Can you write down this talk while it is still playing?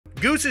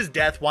Goose's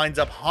death winds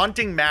up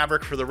haunting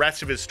Maverick for the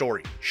rest of his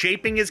story,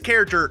 shaping his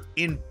character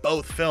in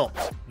both films.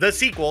 The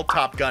sequel,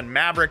 Top Gun: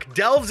 Maverick,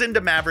 delves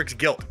into Maverick's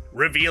guilt,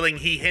 revealing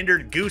he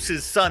hindered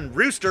Goose's son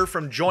Rooster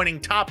from joining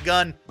Top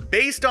Gun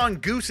based on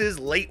Goose's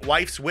late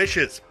wife's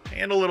wishes,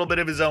 and a little bit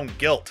of his own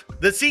guilt.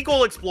 The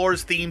sequel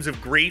explores themes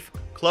of grief,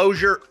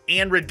 closure,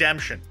 and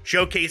redemption,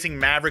 showcasing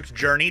Maverick's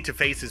journey to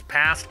face his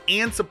past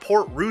and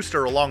support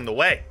Rooster along the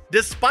way.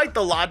 Despite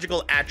the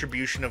logical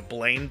attribution of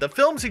blame, the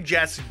film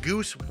suggests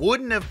Goose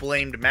wouldn't have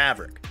blamed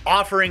Maverick,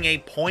 offering a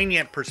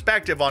poignant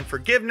perspective on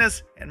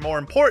forgiveness and, more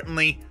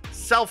importantly,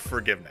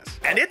 self-forgiveness.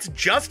 And it's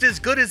just as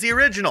good as the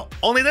original,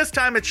 only this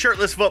time it's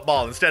shirtless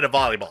football instead of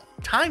volleyball.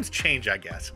 Times change, I guess.